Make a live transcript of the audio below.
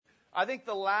I think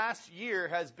the last year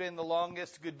has been the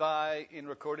longest goodbye in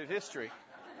recorded history,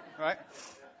 right?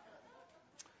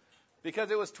 Because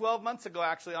it was 12 months ago,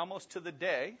 actually, almost to the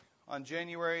day, on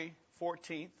January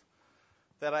 14th,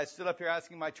 that I stood up here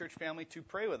asking my church family to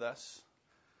pray with us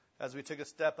as we took a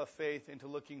step of faith into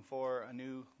looking for a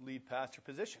new lead pastor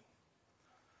position.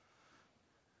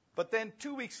 But then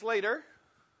 2 weeks later,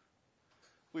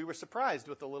 we were surprised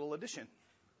with a little addition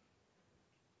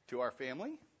to our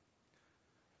family.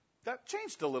 That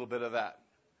changed a little bit of that.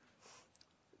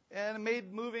 And it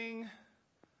made moving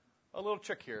a little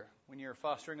trickier when you're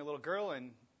fostering a little girl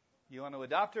and you want to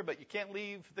adopt her, but you can't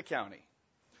leave the county.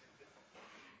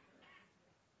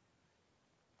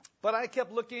 But I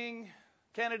kept looking,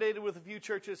 candidated with a few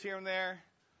churches here and there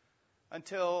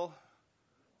until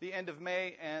the end of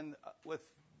May, and with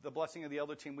the blessing of the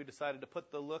elder team, we decided to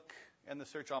put the look and the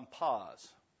search on pause,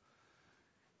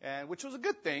 and which was a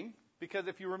good thing, because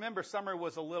if you remember, summer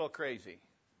was a little crazy,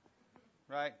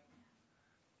 right?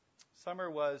 Summer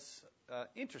was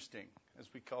interesting, as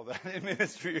we call that in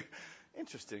ministry,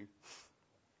 interesting.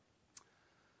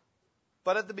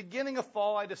 But at the beginning of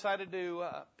fall, I decided to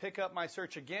pick up my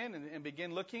search again and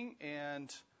begin looking.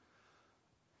 And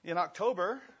in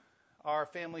October, our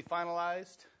family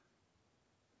finalized.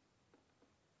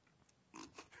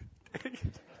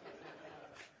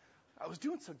 I was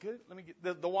doing so good. Let me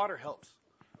get the water helps.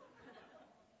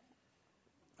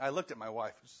 I looked at my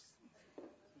wife.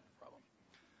 Problem.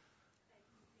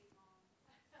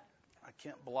 I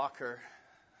can't block her.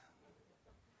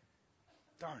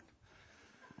 Darn.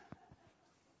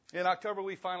 In October,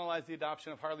 we finalized the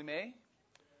adoption of Harley May.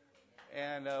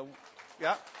 And, a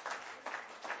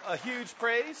huge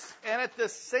praise. And at the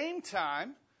same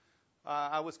time,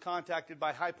 I was contacted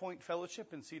by High Point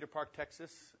Fellowship in Cedar Park,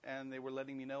 Texas, and they were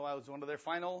letting me know I was one of their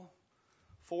final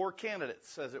 4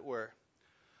 candidates, as it were.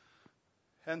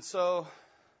 And so,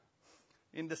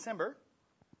 in December,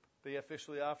 they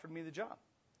officially offered me the job.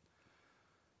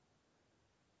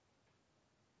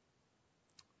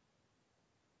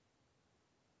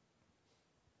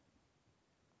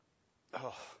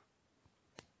 Oh.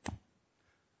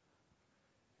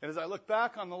 And as I look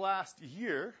back on the last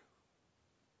year,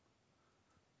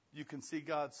 you can see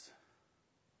God's.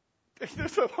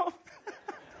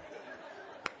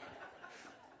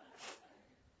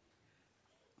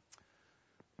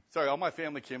 Sorry, all my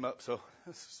family came up, so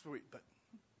this is sweet, but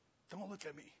don't look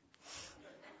at me.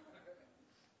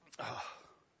 Oh.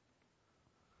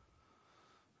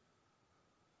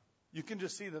 You can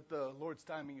just see that the Lord's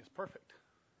timing is perfect.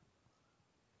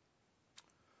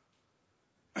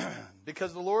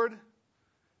 Because the Lord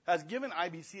has given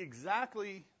IBC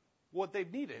exactly what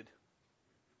they've needed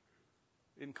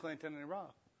in Clinton and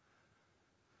Rob.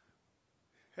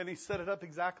 And He set it up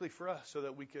exactly for us so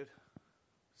that we could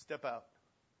step out.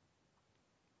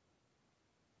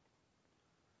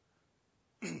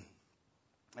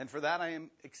 And for that, I am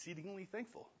exceedingly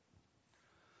thankful.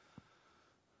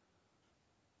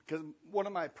 Because one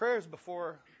of my prayers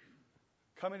before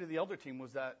coming to the elder team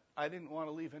was that I didn't want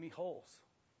to leave any holes.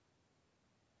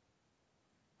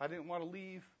 I didn't want to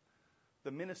leave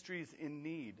the ministries in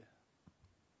need.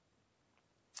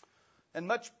 And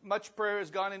much prayer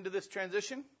has gone into this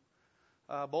transition,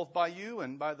 both by you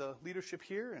and by the leadership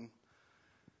here,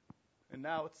 and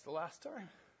now it's the last time.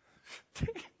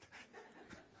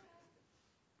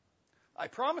 I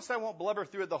promise I won't blubber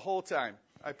through it the whole time.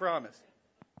 I promise.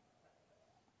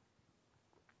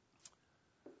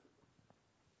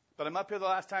 But I'm up here the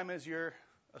last time as your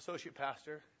associate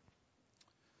pastor.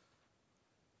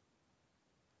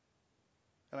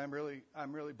 And I'm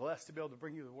really blessed to be able to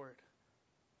bring you the word.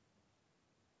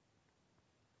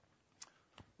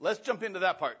 Let's jump into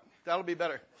that part. That'll be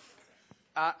better.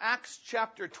 Acts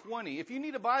chapter 20. If you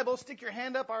need a Bible, stick your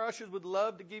hand up. Our ushers would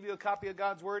love to give you a copy of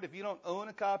God's word. If you don't own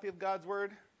a copy of God's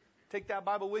word, take that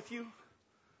Bible with you.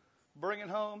 Bring it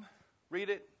home. Read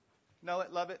it. Know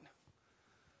it. Love it.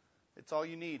 It's all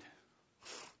you need.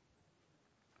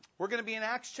 We're going to be in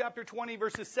Acts chapter 20,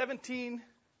 verses 17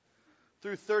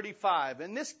 through 35.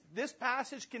 And this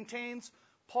passage contains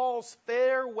Paul's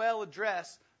farewell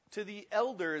address to the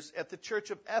elders at the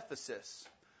church of Ephesus.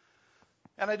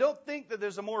 And I don't think that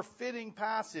there's a more fitting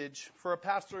passage for a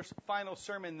pastor's final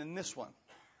sermon than this one.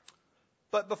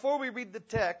 But before we read the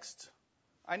text,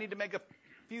 I need to make a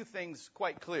few things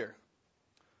quite clear.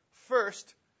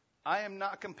 First, I am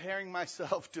not comparing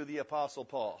myself to the Apostle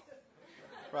Paul.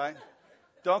 Right?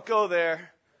 Don't go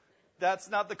there. That's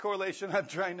not the correlation I'm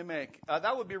trying to make.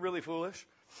 That would be really foolish.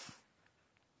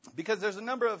 Because there's a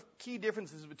number of key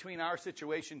differences between our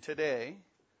situation today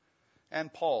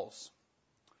and Paul's.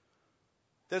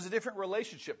 There's a different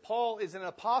relationship. Paul is an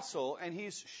apostle, and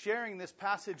he's sharing this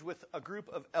passage with a group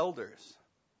of elders.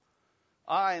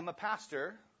 I am a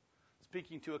pastor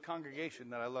speaking to a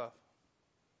congregation that I love.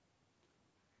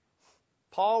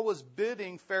 Paul was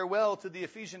bidding farewell to the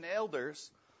Ephesian elders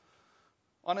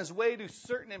on his way to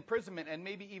certain imprisonment and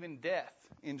maybe even death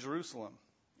in Jerusalem.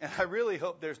 And I really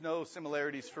hope there's no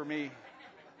similarities for me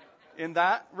in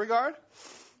that regard.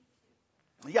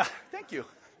 Yeah, thank you.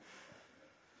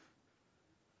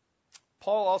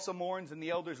 Paul also mourns and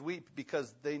the elders weep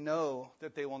because they know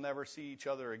that they will never see each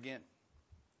other again.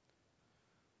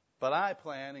 But I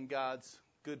plan in God's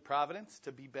good providence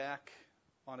to be back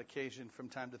on occasion from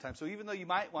time to time. So even though you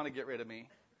might want to get rid of me,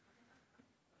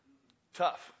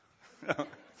 tough.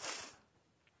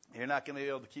 You're not going to be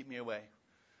able to keep me away.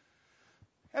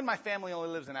 And my family only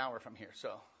lives an hour from here,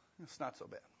 so it's not so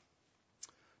bad.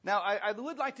 Now, I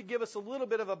would like to give us a little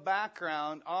bit of a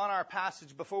background on our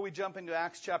passage before we jump into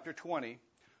Acts chapter 20,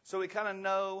 so we kind of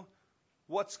know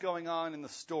what's going on in the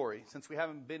story, since we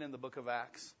haven't been in the book of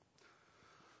Acts.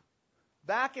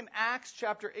 Back in Acts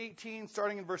chapter 18,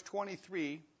 starting in verse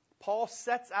 23, Paul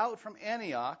sets out from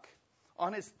Antioch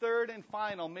on his third and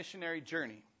final missionary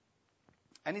journey.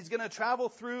 And he's going to travel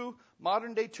through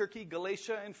modern-day Turkey,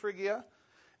 Galatia, and Phrygia,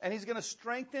 and he's going to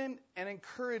strengthen and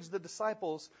encourage the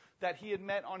disciples that he had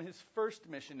met on his first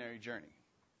missionary journey.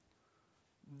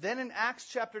 Then in Acts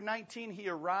chapter 19, he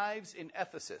arrives in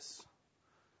Ephesus.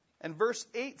 And verse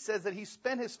 8 says that he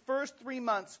spent his first 3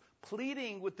 months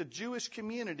pleading with the Jewish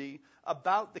community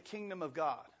about the kingdom of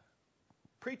God,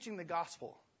 preaching the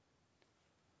gospel.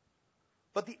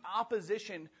 But the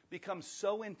opposition becomes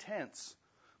so intense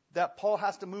that Paul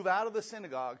has to move out of the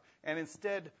synagogue and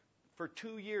instead, for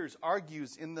 2 years,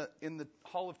 argues in the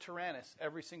hall of Tyrannus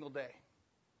every single day.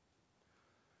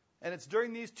 And it's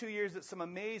during these 2 years that some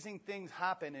amazing things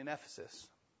happen in Ephesus.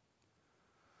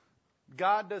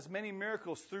 God does many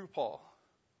miracles through Paul.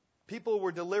 People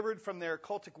were delivered from their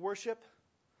cultic worship.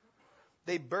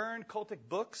 They burned cultic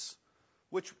books,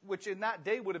 which in that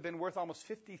day would have been worth almost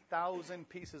 50,000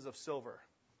 pieces of silver.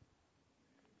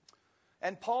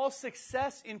 And Paul's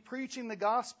success in preaching the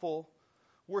gospel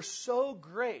were so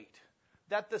great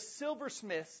that the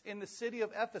silversmiths in the city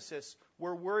of Ephesus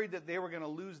were worried that they were going to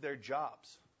lose their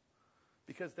jobs,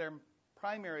 because their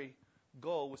primary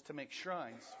goal was to make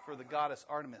shrines for the goddess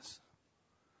Artemis.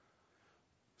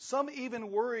 Some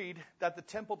even worried that the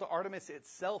temple to Artemis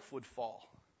itself would fall.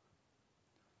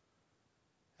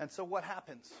 And so what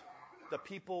happens? The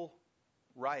people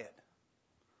riot.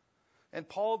 And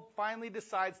Paul finally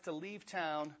decides to leave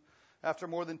town after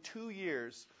more than 2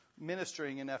 years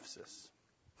ministering in Ephesus.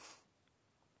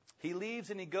 He leaves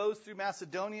and he goes through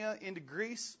Macedonia into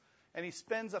Greece, and he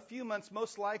spends a few months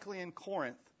most likely in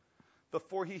Corinth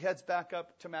before he heads back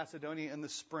up to Macedonia in the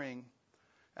spring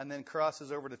and then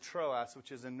crosses over to Troas,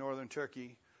 which is in northern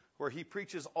Turkey, where he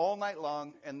preaches all night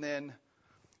long, and then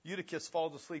Eutychus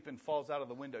falls asleep and falls out of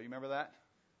the window. You remember that?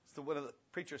 It's one of the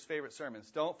preacher's favorite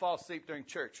sermons. Don't fall asleep during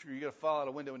church, or you're going to fall out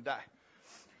a window and die.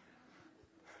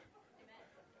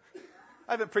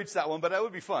 I haven't preached that one, but that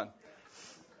would be fun.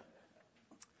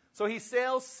 So he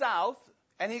sails south,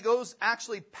 and he goes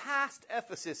actually past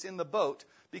Ephesus in the boat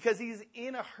because he's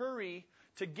in a hurry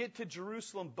to get to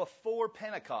Jerusalem before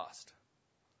Pentecost.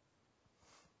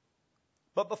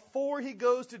 But before he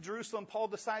goes to Jerusalem, Paul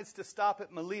decides to stop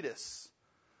at Miletus,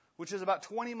 which is about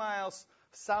 20 miles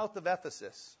south of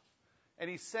Ephesus. And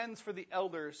he sends for the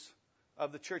elders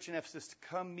of the church in Ephesus to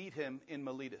come meet him in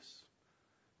Miletus.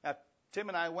 Now, Tim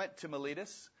and I went to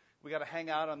Miletus. We got to hang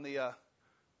out on the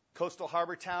coastal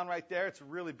harbor town right there. It's a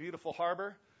really beautiful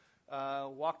harbor.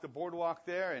 Walk the boardwalk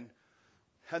there.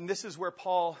 And this is where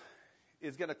Paul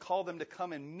is going to call them to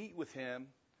come and meet with him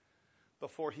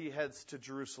before he heads to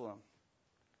Jerusalem.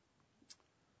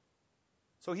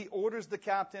 So he orders the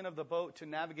captain of the boat to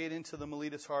navigate into the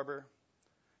Miletus harbor.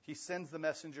 He sends the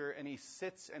messenger, and he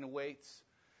sits and waits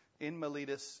in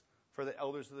Miletus for the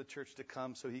elders of the church to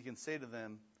come so he can say to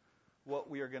them what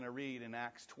we are going to read in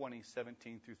Acts 20,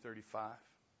 17 through 35.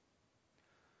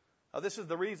 Now, this is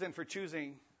the reason for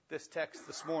choosing this text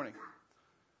this morning.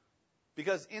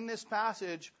 Because in this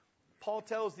passage, Paul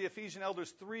tells the Ephesian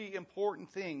elders 3 important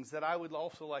things that I would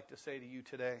also like to say to you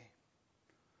today.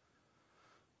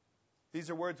 These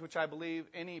are words which I believe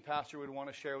any pastor would want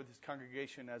to share with his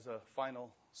congregation as a final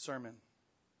sermon.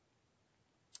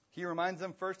 He reminds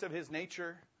them first of his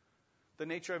nature, the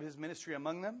nature of his ministry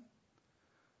among them.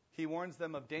 He warns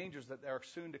them of dangers that are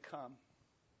soon to come.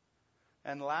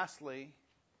 And lastly,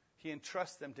 he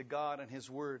entrusts them to God and his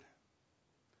word.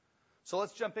 So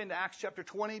let's jump into Acts chapter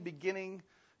 20, beginning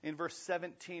in verse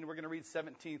 17. We're going to read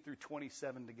 17 through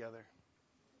 27 together.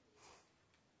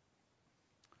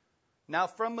 Now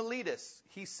from Miletus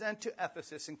he sent to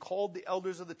Ephesus and called the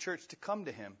elders of the church to come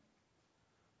to him.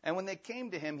 And when they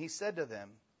came to him, he said to them,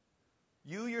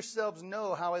 You yourselves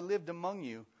know how I lived among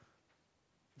you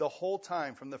the whole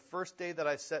time from the first day that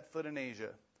I set foot in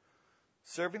Asia,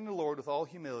 serving the Lord with all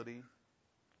humility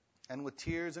and with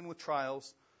tears and with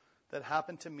trials that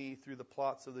happened to me through the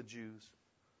plots of the Jews.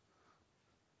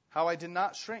 How I did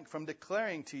not shrink from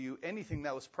declaring to you anything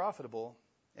that was profitable,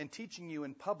 and teaching you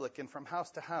in public and from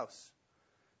house to house,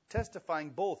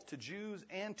 testifying both to Jews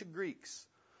and to Greeks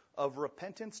of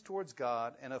repentance towards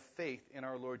God and of faith in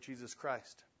our Lord Jesus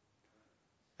Christ.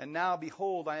 And now,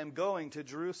 behold, I am going to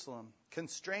Jerusalem,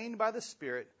 constrained by the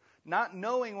Spirit, not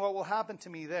knowing what will happen to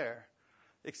me there,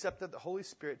 except that the Holy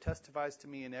Spirit testifies to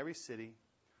me in every city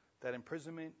that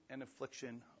imprisonment and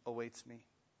affliction awaits me.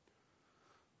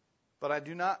 But I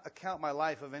do not account my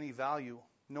life of any value,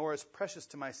 nor as precious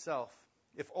to myself,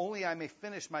 if only I may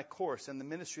finish my course in the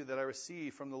ministry that I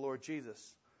received from the Lord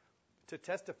Jesus, to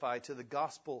testify to the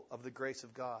gospel of the grace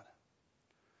of God.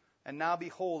 And now,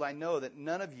 behold, I know that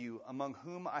none of you among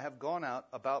whom I have gone out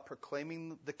about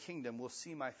proclaiming the kingdom will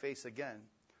see my face again.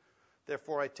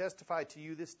 Therefore I testify to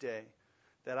you this day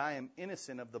that I am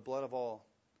innocent of the blood of all,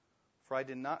 for I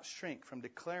did not shrink from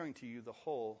declaring to you the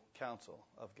whole counsel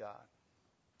of God.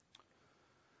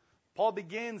 Paul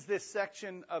begins this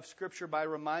section of Scripture by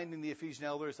reminding the Ephesian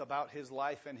elders about his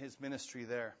life and his ministry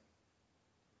there.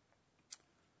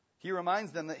 He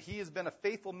reminds them that he has been a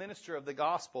faithful minister of the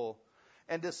gospel,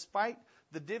 and despite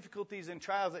the difficulties and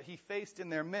trials that he faced in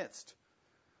their midst,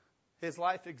 his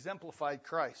life exemplified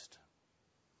Christ.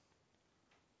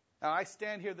 Now, I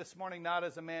stand here this morning not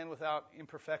as a man without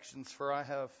imperfections, for I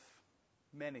have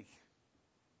many,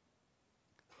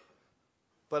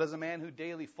 but as a man who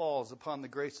daily falls upon the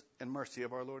grace and mercy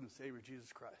of our Lord and Savior Jesus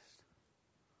Christ.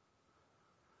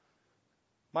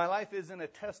 My life isn't a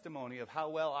testimony of how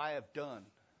well I have done,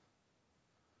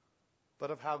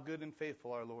 but of how good and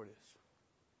faithful our Lord is.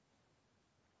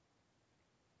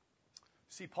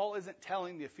 See, Paul isn't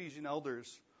telling the Ephesian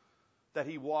elders that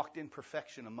he walked in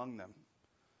perfection among them,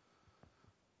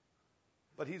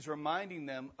 but he's reminding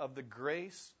them of the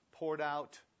grace poured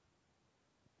out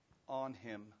on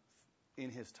him in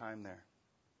his time there.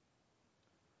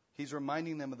 He's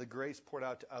reminding them of the grace poured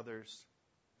out to others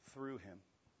through him.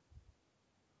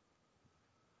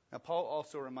 Now, Paul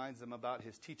also reminds them about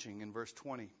his teaching in verse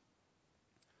 20.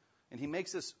 And he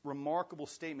makes this remarkable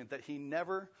statement that he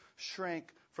never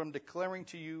shrank from declaring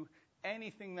to you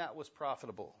anything that was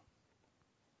profitable.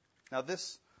 Now,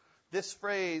 this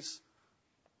phrase,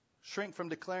 shrink from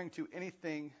declaring to you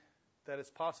anything that is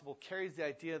possible, carries the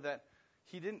idea that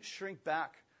he didn't shrink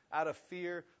back out of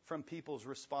fear from people's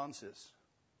responses.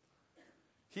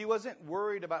 He wasn't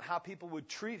worried about how people would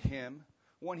treat him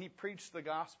when he preached the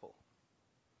gospel.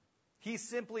 He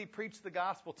simply preached the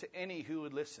gospel to any who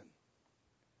would listen.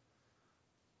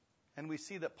 And we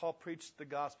see that Paul preached the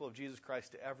gospel of Jesus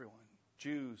Christ to everyone,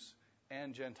 Jews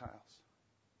and Gentiles.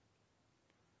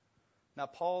 Now,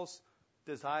 Paul's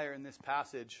desire in this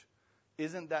passage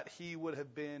isn't that he would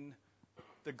have been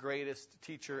the greatest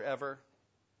teacher ever,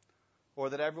 or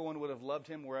that everyone would have loved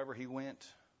him wherever he went.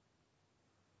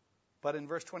 But in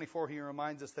verse 24, he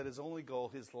reminds us that his only goal,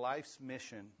 his life's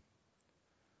mission,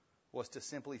 was to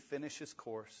simply finish his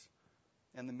course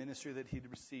and the ministry that he'd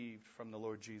received from the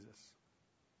Lord Jesus.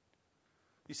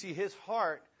 You see, his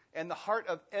heart and the heart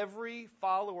of every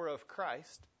follower of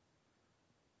Christ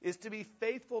is to be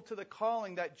faithful to the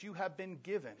calling that you have been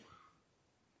given,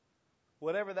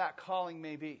 whatever that calling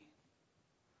may be.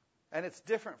 And it's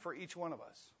different for each one of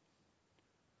us.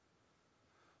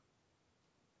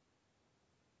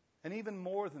 And even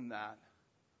more than that,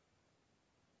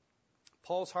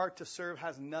 Paul's heart to serve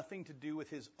has nothing to do with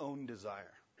his own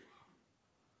desire.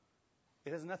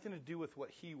 It has nothing to do with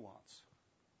what he wants.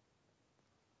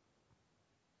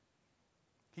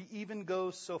 He even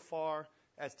goes so far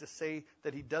as to say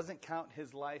that he doesn't count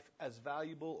his life as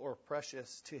valuable or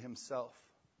precious to himself.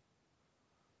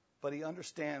 But he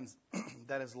understands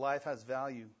that his life has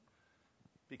value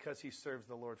because he serves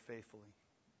the Lord faithfully.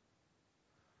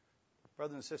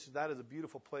 Brothers and sisters, that is a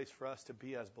beautiful place for us to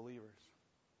be as believers.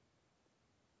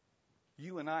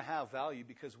 You and I have value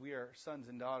because we are sons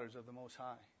and daughters of the Most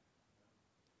High.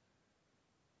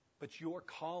 But your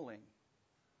calling,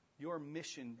 your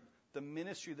mission, the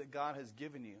ministry that God has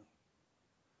given you,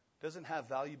 doesn't have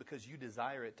value because you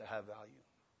desire it to have value.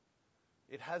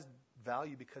 It has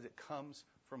value because it comes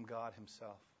from God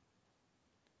himself.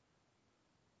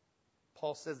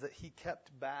 Paul says that he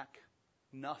kept back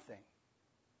nothing.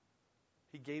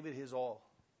 He gave it his all.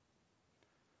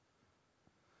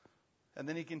 And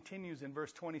then he continues in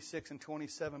verse 26 and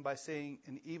 27 by saying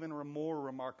an even more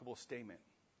remarkable statement.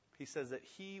 He says that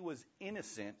he was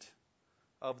innocent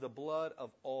of the blood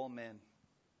of all men,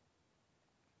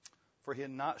 for he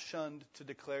had not shunned to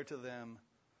declare to them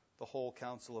the whole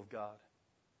counsel of God.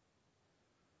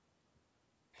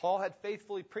 Paul had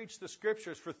faithfully preached the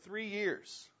Scriptures for 3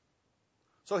 years.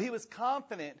 So he was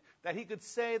confident that he could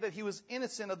say that he was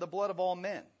innocent of the blood of all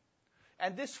men.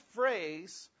 And this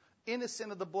phrase,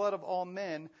 innocent of the blood of all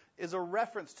men, is a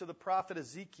reference to the prophet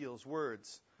Ezekiel's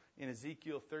words in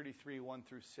Ezekiel 33, 1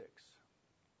 through 6.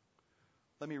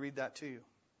 Let me read that to you.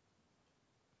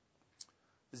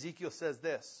 Ezekiel says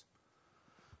this: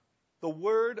 "The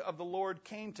word of the Lord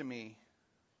came to me,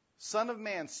 Son of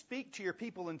man, speak to your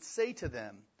people and say to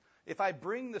them, if I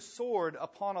bring the sword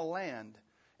upon a land,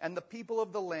 and the people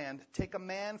of the land take a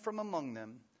man from among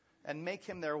them, and make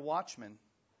him their watchman,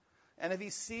 and if he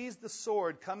sees the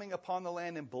sword coming upon the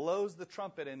land and blows the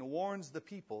trumpet and warns the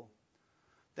people,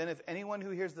 then if anyone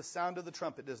who hears the sound of the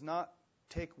trumpet does not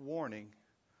take warning,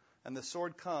 and the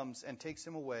sword comes and takes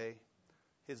him away,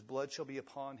 his blood shall be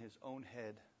upon his own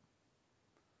head.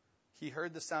 He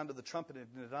heard the sound of the trumpet and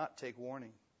did not take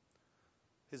warning.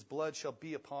 His blood shall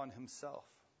be upon himself.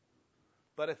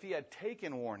 But if he had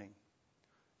taken warning,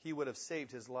 he would have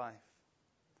saved his life.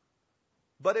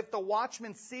 But if the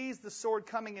watchman sees the sword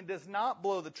coming and does not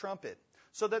blow the trumpet,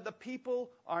 so that the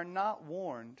people are not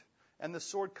warned, and the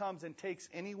sword comes and takes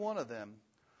any one of them,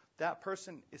 that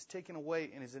person is taken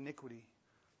away in his iniquity.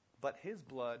 But his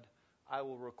blood I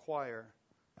will require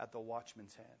at the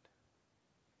watchman's hand."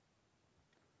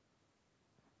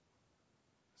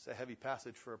 It's a heavy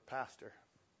passage for a pastor.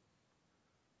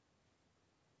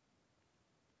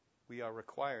 We are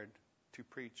required to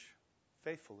preach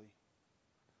faithfully,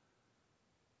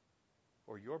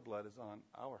 or your blood is on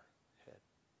our head.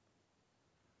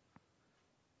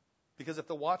 Because if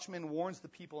the watchman warns the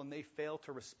people and they fail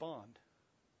to respond,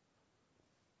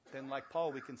 then like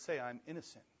Paul, we can say, I'm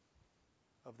innocent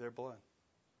of their blood.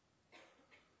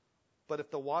 But if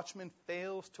the watchman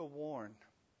fails to warn,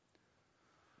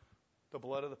 the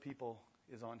blood of the people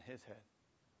is on his head.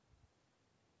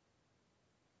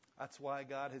 That's why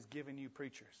God has given you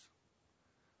preachers,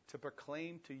 to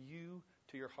proclaim to you,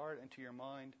 to your heart and to your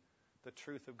mind, the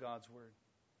truth of God's word,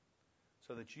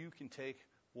 so that you can take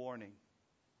warning.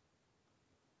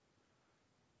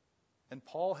 And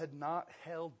Paul had not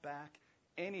held back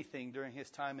anything during his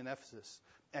time in Ephesus,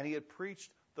 and he had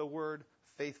preached the word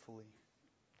faithfully.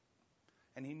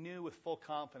 And he knew with full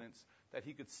confidence that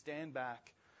he could stand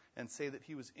back and say that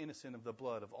he was innocent of the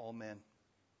blood of all men.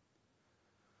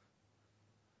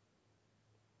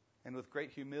 And with great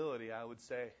humility, I would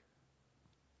say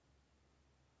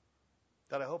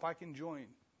that I hope I can join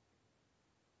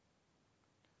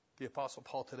the Apostle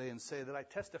Paul today and say that I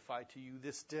testify to you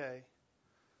this day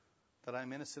that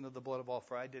I'm innocent of the blood of all,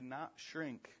 for I did not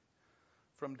shrink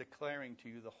from declaring to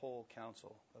you the whole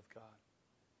counsel of God.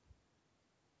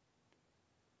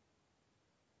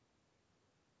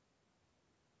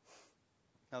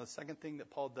 Now, the second thing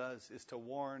that Paul does is to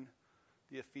warn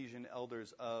the Ephesian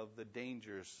elders of the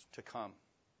dangers to come,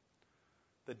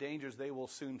 the dangers they will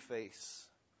soon face.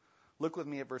 Look with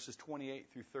me at verses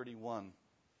 28 through 31.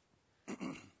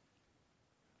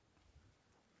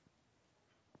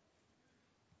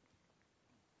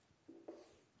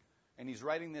 And he's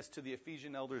writing this to the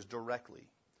Ephesian elders directly.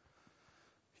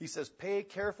 He says, "Pay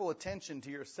careful attention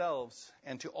to yourselves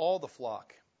and to all the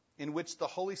flock, in which the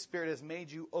Holy Spirit has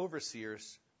made you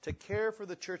overseers, to care for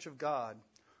the church of God,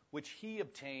 which he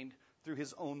obtained through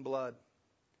his own blood.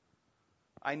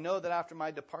 I know that after my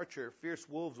departure, fierce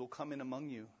wolves will come in among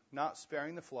you, not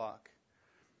sparing the flock.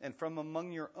 And from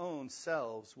among your own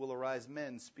selves will arise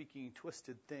men speaking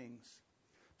twisted things,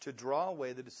 to draw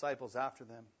away the disciples after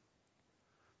them.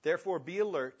 Therefore be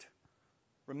alert,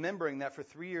 remembering that for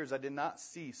 3 years I did not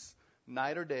cease,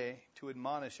 night or day, to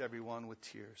admonish everyone with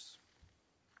tears."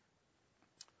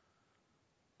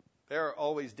 There are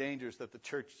always dangers that the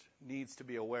church needs to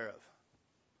be aware of.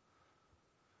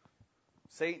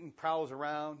 Satan prowls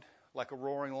around like a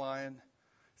roaring lion,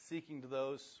 seeking to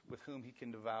those with whom he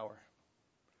can devour.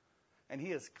 And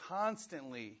he is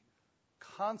constantly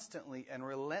and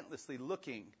relentlessly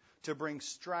looking to bring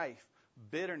strife,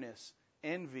 bitterness,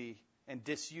 envy, and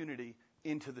disunity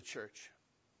into the church.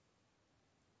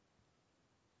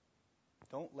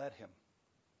 Don't let him.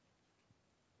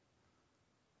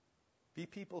 Be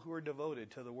people who are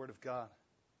devoted to the Word of God.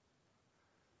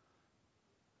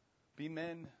 Be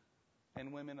men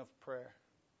and women of prayer.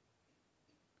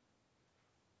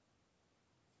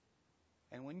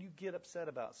 And when you get upset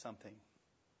about something,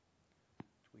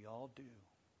 which we all do,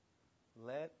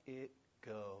 let it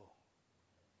go.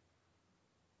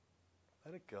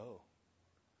 Let it go.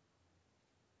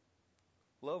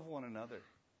 Love one another.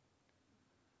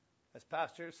 As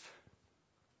pastors,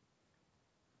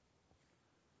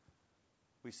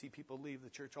 we see people leave the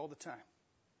church all the time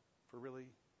for really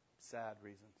sad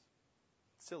reasons,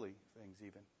 silly things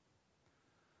even.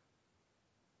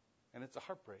 And it's a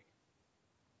heartbreak.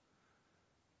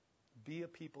 Be a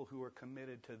people who are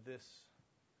committed to this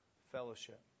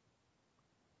fellowship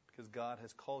because God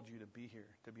has called you to be here,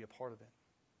 to be a part of it.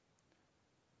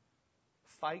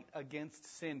 Fight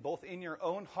against sin, both in your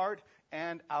own heart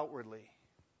and outwardly.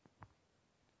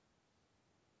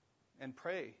 And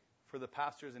pray for the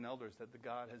pastors and elders that the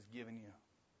God has given you.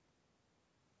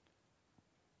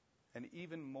 And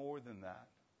even more than that,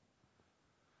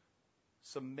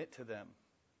 submit to them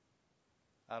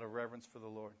out of reverence for the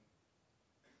Lord.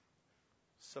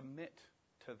 Submit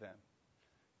to them,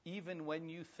 even when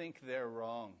you think they're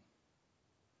wrong.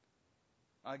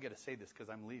 I got to say this because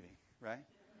I'm leaving, right?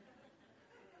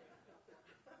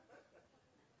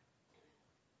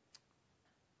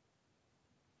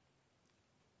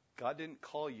 God didn't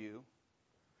call you.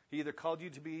 He either called you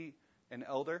to be an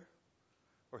elder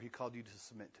or he called you to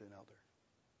submit to an elder.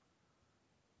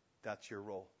 That's your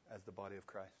role as the body of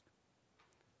Christ.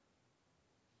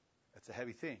 That's a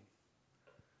heavy thing.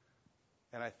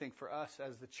 And I think for us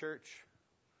as the church,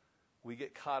 we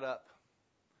get caught up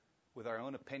with our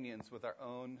own opinions, with our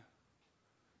own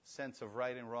sense of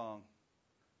right and wrong,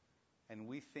 and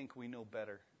we think we know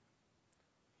better.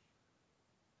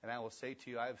 And I will say to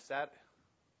you, I have sat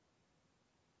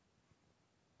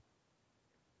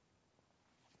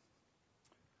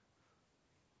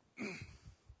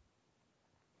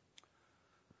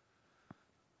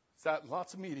in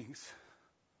lots of meetings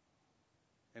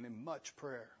and in much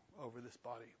prayer over this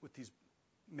body with these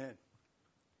men.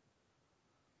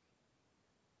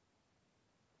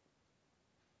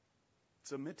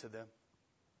 Submit to them.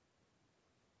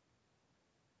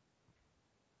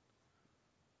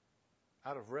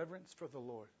 Out of reverence for the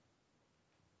Lord.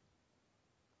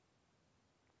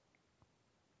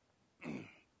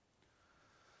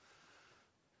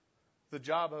 The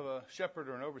job of a shepherd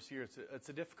or an overseer, it's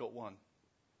a difficult one.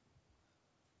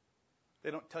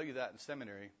 They don't tell you that in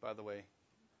seminary, by the way.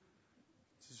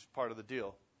 This is part of the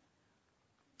deal.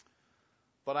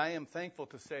 But I am thankful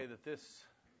to say that this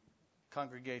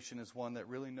congregation is one that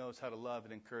really knows how to love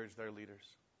and encourage their leaders.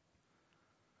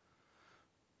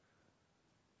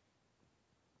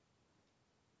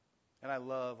 And I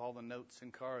love all the notes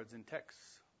and cards and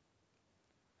texts.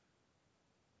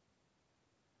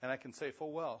 And I can say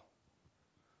full well,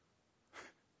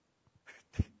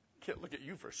 can't look at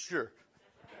you for sure.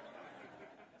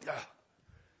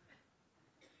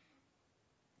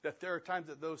 That there are times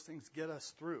that those things get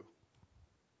us through.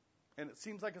 And it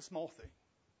seems like a small thing.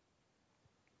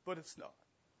 But it's not.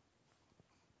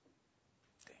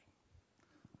 Dang.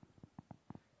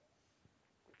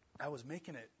 I was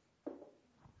making it.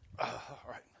 All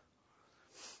right.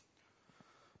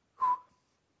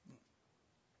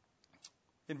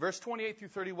 In verse 28 through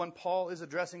 31, Paul is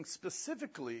addressing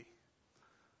specifically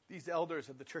these elders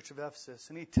of the church of Ephesus.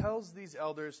 And he tells these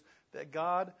elders that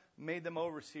God made them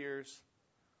overseers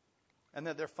and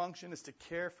that their function is to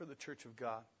care for the church of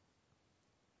God.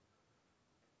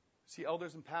 See,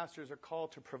 elders and pastors are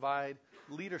called to provide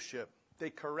leadership. They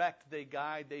correct, they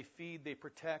guide, they feed, they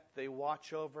protect, they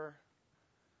watch over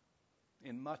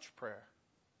in much prayer.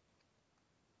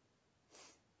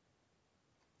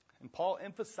 And Paul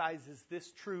emphasizes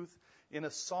this truth in a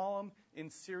solemn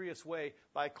and serious way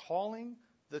by calling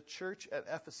the church at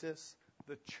Ephesus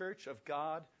the church of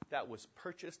God that was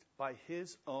purchased by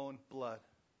his own blood.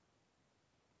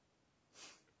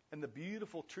 And the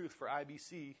beautiful truth for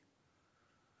IBC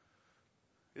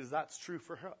is that's true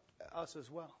for us as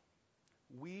well.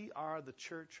 We are the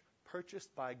church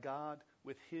purchased by God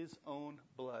with his own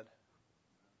blood.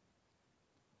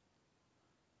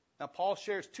 Now, Paul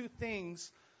shares two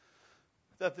things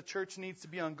that the church needs to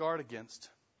be on guard against.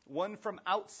 One from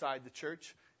outside the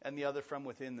church and the other from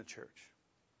within the church.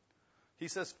 He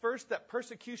says, first, that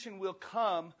persecution will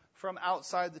come from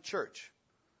outside the church.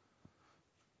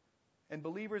 And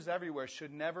believers everywhere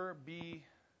should never be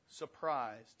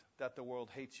surprised that the world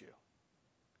hates you.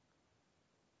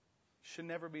 Should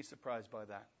never be surprised by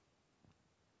that.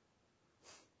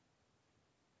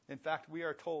 In fact, we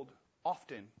are told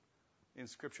often in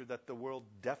Scripture that the world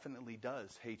definitely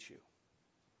does hate you.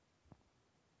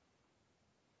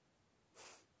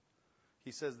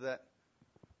 He says that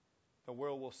the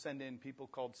world will send in people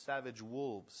called savage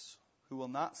wolves who will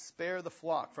not spare the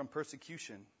flock from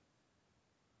persecution,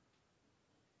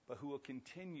 but who will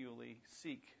continually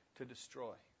seek to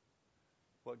destroy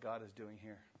what God is doing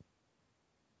here.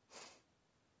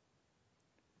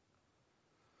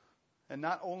 And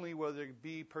not only will there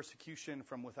be persecution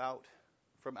from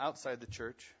outside the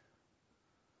church,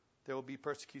 there will be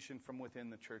persecution from within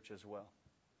the church as well.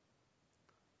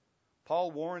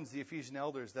 Paul warns the Ephesian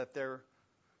elders that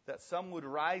some would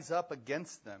rise up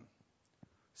against them,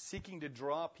 seeking to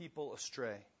draw people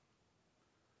astray.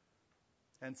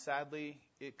 And sadly,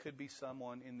 it could be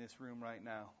someone in this room right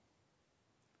now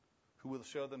who will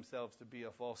show themselves to be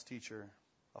a false teacher,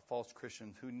 a false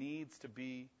Christian, who needs to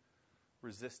be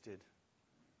resisted.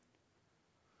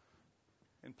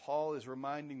 And Paul is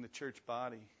reminding the church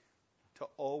body to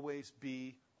always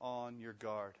be on your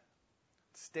guard.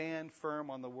 Stand firm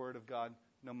on the Word of God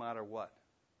no matter what.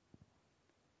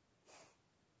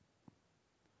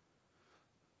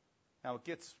 Now it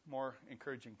gets more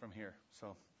encouraging from here,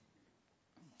 so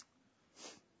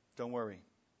don't worry.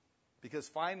 Because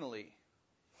finally,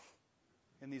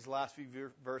 in these last few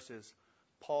verses,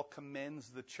 Paul commends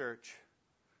the church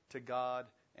to God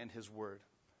and His Word,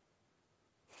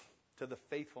 to the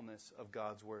faithfulness of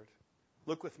God's Word.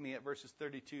 Look with me at verses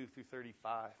 32 through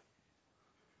 35.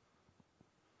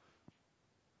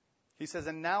 He says,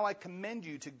 "And now I commend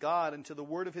you to God and to the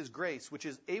word of His grace, which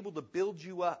is able to build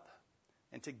you up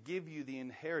and to give you the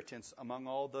inheritance among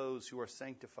all those who are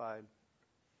sanctified.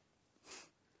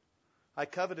 I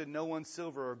coveted no one's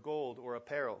silver or gold or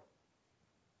apparel.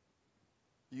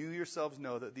 You yourselves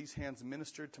know that these hands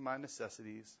ministered to my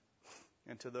necessities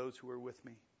and to those who were with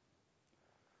me.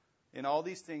 In all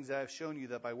these things I have shown you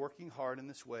that by working hard in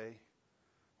this way,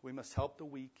 we must help the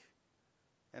weak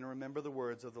and remember the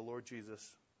words of the Lord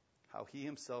Jesus, how He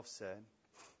Himself said,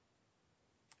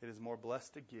 'It is more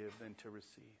blessed to give than to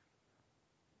receive.'"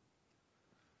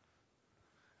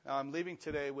 Now I'm leaving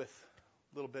today with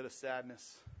a little bit of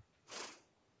sadness.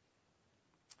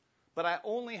 But I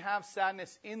only have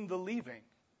sadness in the leaving,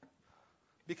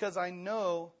 because I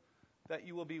know that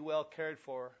you will be well cared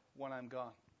for when I'm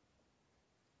gone.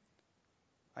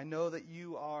 I know that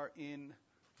you are in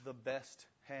the best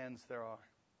hands there are.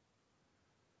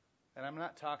 And I'm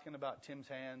not talking about Tim's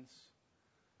hands,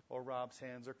 or Rob's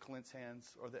hands, or Clint's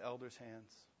hands, or the elders'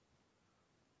 hands,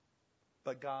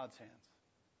 but God's hands.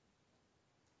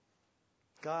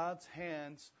 God's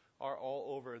hands are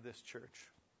all over this church.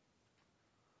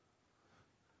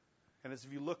 And as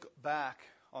you look back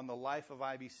on the life of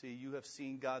IBC, you have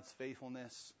seen God's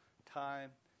faithfulness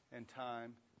time and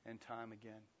time and time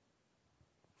again.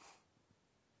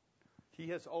 He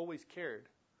has always cared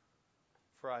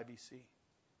for IBC.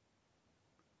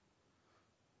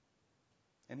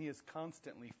 And He is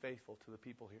constantly faithful to the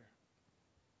people here.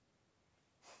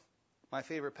 My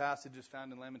favorite passage is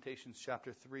found in Lamentations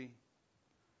chapter 3.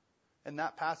 And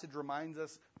that passage reminds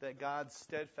us that God's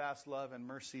steadfast love and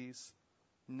mercies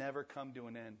never come to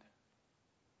an end.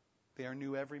 They are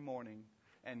new every morning,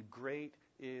 and great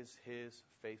is His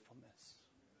faithfulness.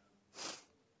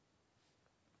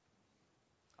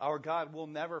 Our God will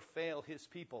never fail His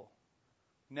people,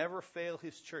 never fail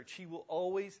His church. He will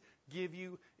always give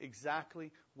you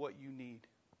exactly what you need.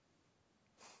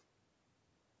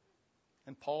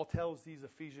 And Paul tells these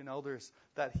Ephesian elders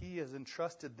that he has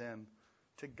entrusted them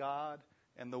to God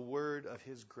and the word of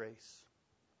His grace.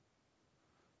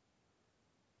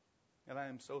 And I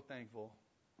am so thankful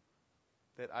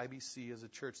that IBC is a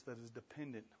church that is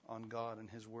dependent on God and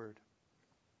His word.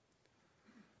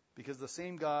 Because the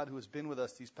same God who has been with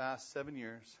us these past 7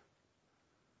 years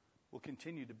will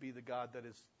continue to be the God that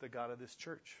is the God of this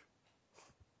church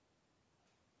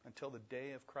until the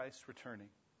day of Christ's returning.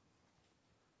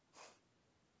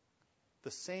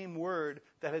 The same word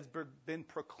that has been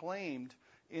proclaimed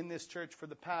in this church for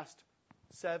the past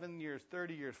 7 years,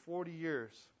 30 years, 40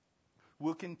 years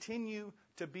will continue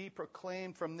to be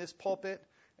proclaimed from this pulpit,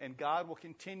 and God will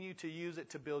continue to use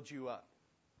it to build you up.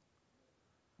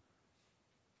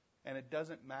 And it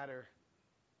doesn't matter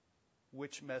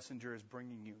which messenger is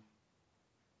bringing you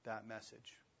that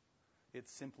message. It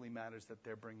simply matters that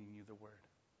they're bringing you the word.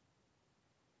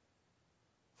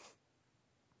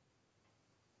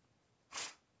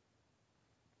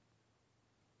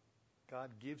 God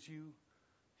gives you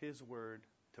His word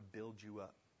to build you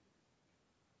up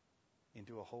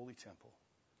into a holy temple.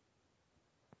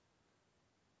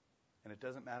 And it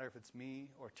doesn't matter if it's me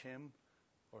or Tim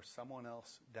or someone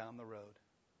else down the road.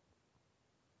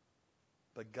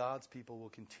 But God's people will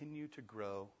continue to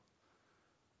grow,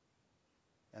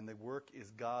 and the work is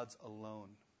God's alone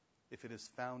if it is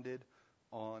founded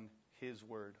on His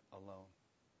word alone.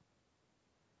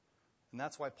 And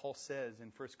that's why Paul says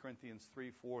in 1 Corinthians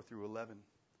 3, 4 through 11,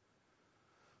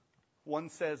 one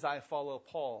says, "I follow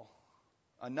Paul.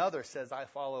 Another says, I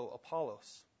follow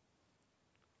Apollos.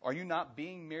 Are you not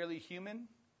being merely human?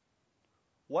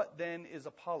 What then is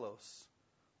Apollos?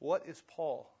 What is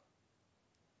Paul?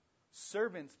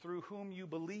 Servants through whom you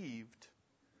believed,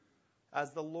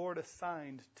 as the Lord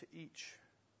assigned to each.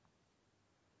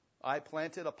 I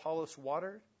planted, Apollos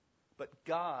watered, but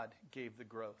God gave the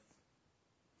growth.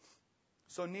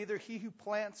 So neither he who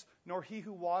plants nor he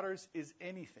who waters is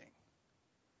anything,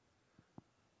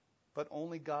 but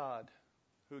only God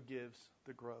who gives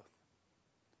the growth.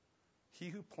 He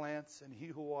who plants and he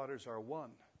who waters are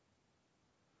one,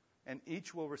 and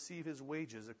each will receive his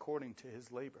wages according to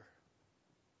his labor.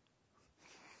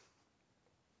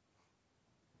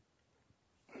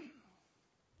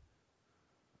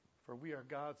 For we are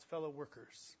God's fellow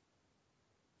workers.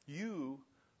 You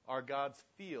are God's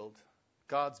field,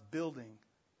 God's building.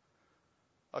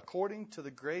 According to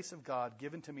the grace of God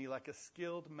given to me like a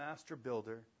skilled master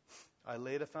builder, I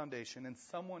laid a foundation and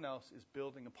someone else is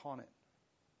building upon it.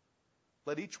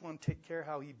 Let each one take care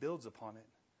how he builds upon it.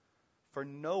 For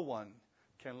no one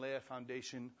can lay a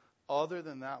foundation other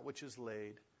than that which is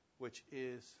laid, which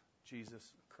is Jesus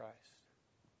Christ.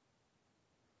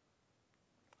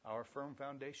 Our firm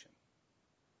foundation.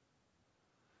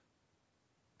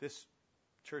 This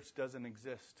church doesn't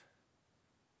exist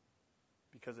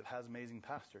because it has amazing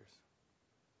pastors.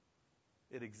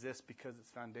 It exists because its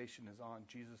foundation is on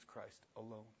Jesus Christ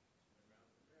alone.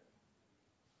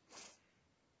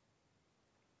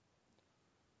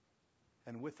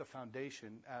 And with the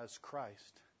foundation as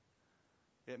Christ,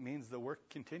 it means the work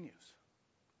continues.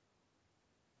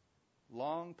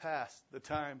 Long past the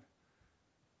time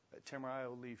that Tim or I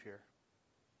will leave here.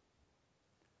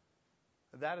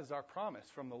 That is our promise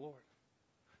from the Lord.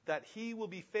 That He will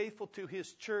be faithful to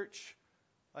His church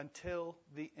until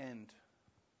the end.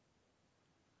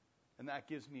 And that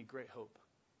gives me great hope.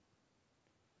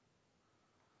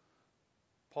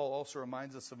 Paul also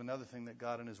reminds us of another thing that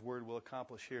God in His Word will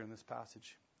accomplish here in this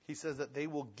passage. He says that they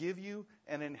will give you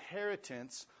an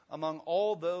inheritance among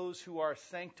all those who are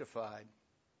sanctified.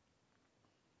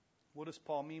 What does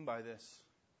Paul mean by this?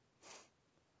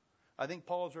 I think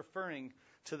Paul is referring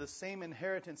to the same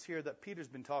inheritance here that Peter's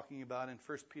been talking about in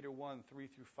 1 Peter 1, 3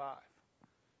 through 5.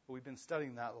 We've been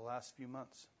studying that the last few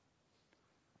months.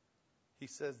 He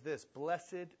says this,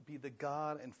 Blessed be the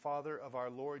God and Father of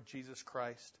our Lord Jesus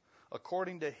Christ.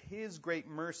 According to His great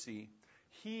mercy,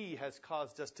 He has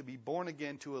caused us to be born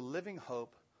again to a living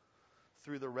hope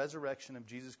through the resurrection of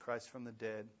Jesus Christ from the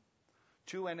dead,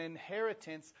 to an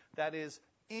inheritance that is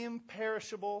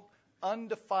imperishable,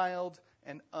 undefiled,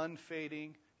 and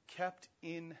unfading, kept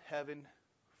in heaven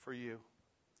for you,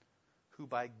 who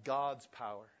by God's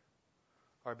power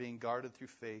are being guarded through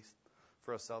faith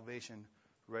for a salvation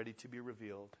ready to be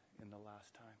revealed in the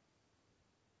last time.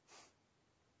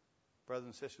 Brothers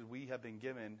and sisters, we have been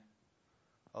given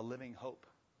a living hope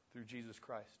through Jesus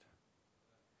Christ.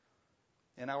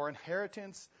 And our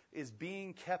inheritance is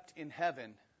being kept in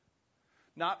heaven,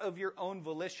 not of your own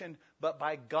volition, but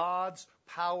by God's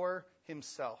power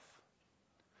Himself.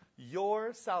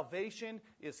 Your salvation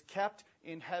is kept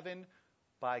in heaven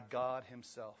by God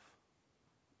Himself.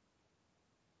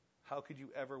 How could you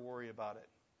ever worry about it?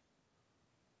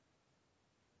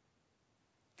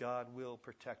 God will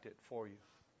protect it for you.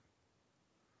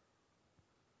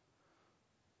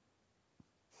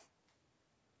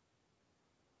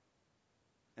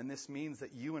 And this means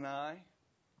that you and I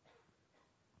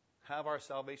have our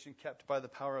salvation kept by the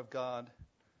power of God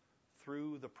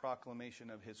through the proclamation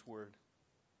of His Word.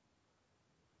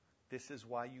 This is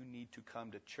why you need to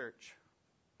come to church.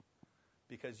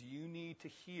 Because you need to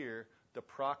hear the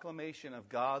proclamation of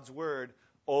God's Word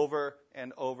over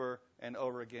and over and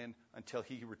over again until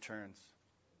He returns.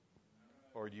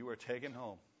 Or you are taken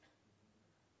home.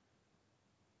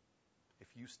 If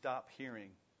you stop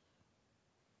hearing,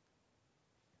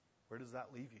 where does that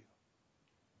leave you?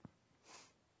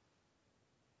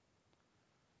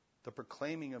 The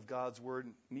proclaiming of God's Word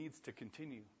needs to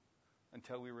continue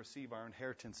until we receive our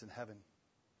inheritance in heaven.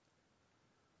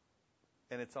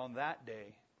 And it's on that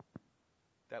day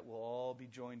that we'll all be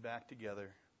joined back together,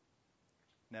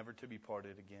 never to be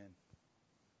parted again.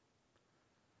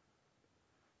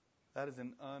 That is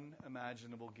an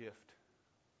unimaginable gift.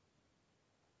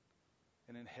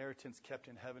 An inheritance kept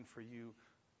in heaven for you.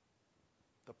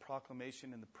 The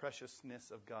proclamation and the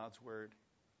preciousness of God's Word.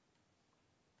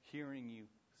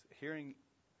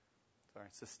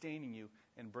 Sustaining you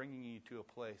and bringing you to a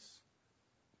place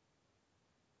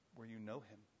where you know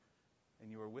Him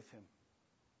and you are with Him.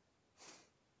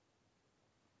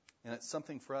 And it's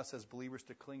something for us as believers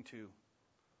to cling to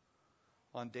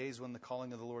on days when the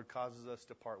calling of the Lord causes us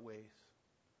to part ways.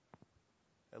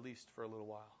 at least for a little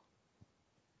while.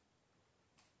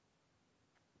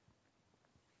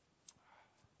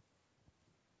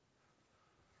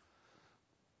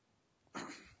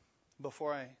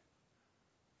 Before I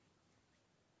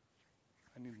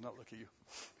need to not look at you.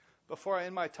 Before I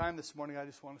end my time this morning, I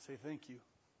just want to say thank you.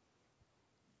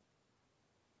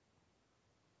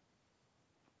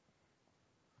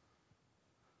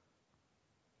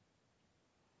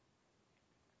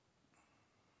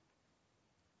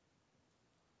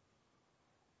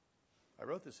 I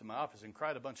wrote this in my office and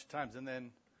cried a bunch of times and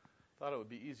then thought it would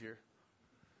be easier.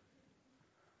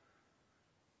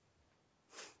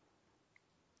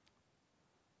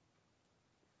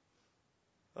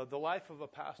 The life of a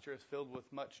pastor is filled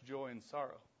with much joy and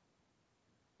sorrow.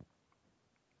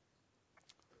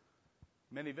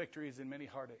 Many victories and many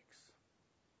heartaches.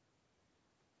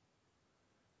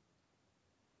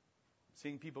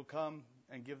 Seeing people come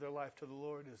and give their life to the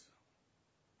Lord is,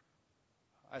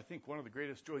 I think, one of the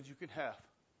greatest joys you can have.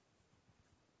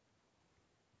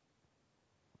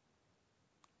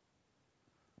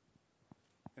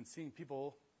 And seeing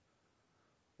people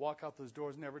walk out those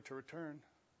doors never to return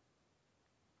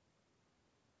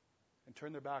and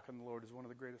turn their back on the Lord is one of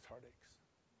the greatest heartaches.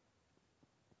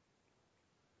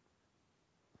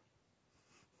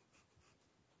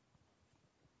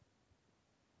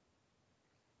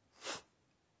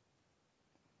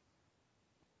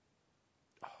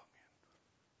 Oh,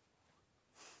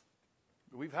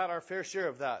 man. We've had our fair share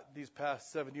of that these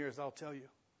past 7 years, I'll tell you.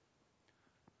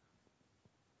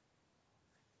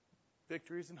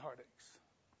 Victories and heartaches.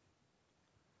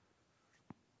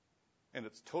 And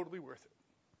it's totally worth it.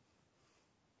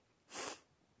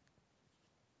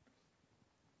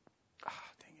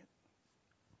 Dang it.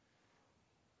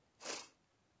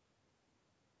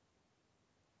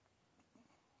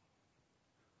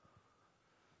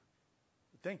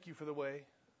 Thank you for the way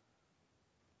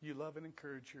you love and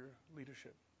encourage your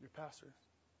leadership, your pastors.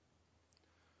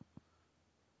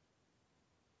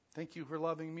 Thank you for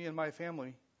loving me and my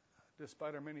family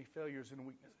despite our many failures and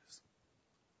weaknesses.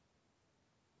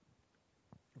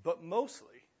 But mostly,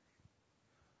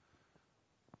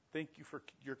 thank you for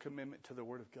your commitment to the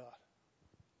Word of God.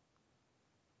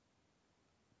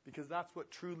 Because that's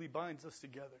what truly binds us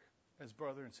together as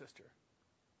brother and sister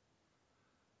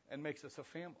and makes us a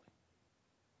family.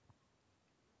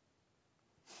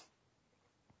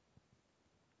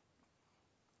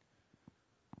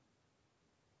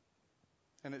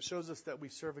 And it shows us that we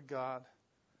serve a God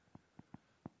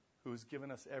who has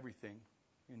given us everything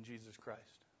in Jesus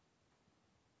Christ.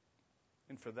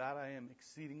 And for that I am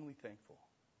exceedingly thankful.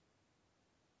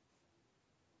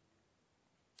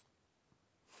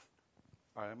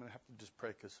 All right, I'm going to have to just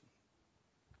pray because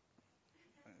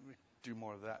we do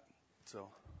more of that. So,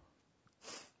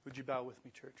 would you bow with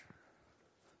me, church?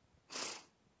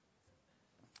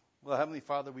 Well, Heavenly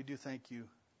Father, we do thank you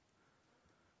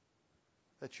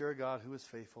that you're a God who is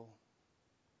faithful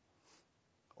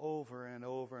over and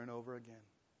over and over again.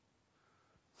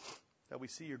 That we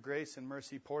see your grace and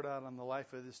mercy poured out on the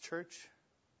life of this church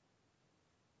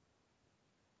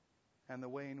and the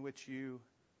way in which you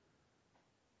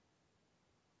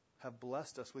have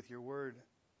blessed us with your word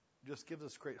just gives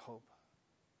us great hope.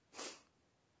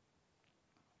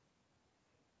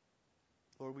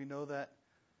 Lord, we know that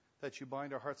you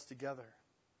bind our hearts together.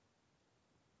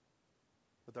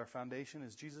 But our foundation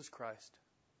is Jesus Christ.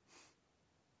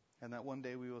 And that one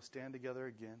day we will stand together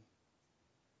again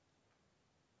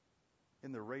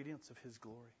in the radiance of his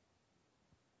glory.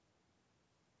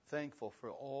 Thankful for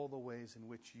all the ways in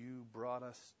which you brought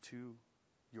us to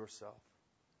yourself.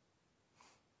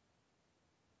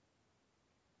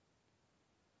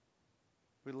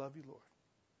 We love you, Lord.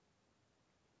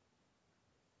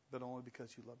 But only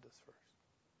because you loved us first.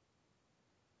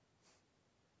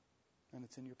 And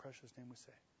it's in your precious name we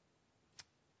say.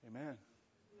 Amen.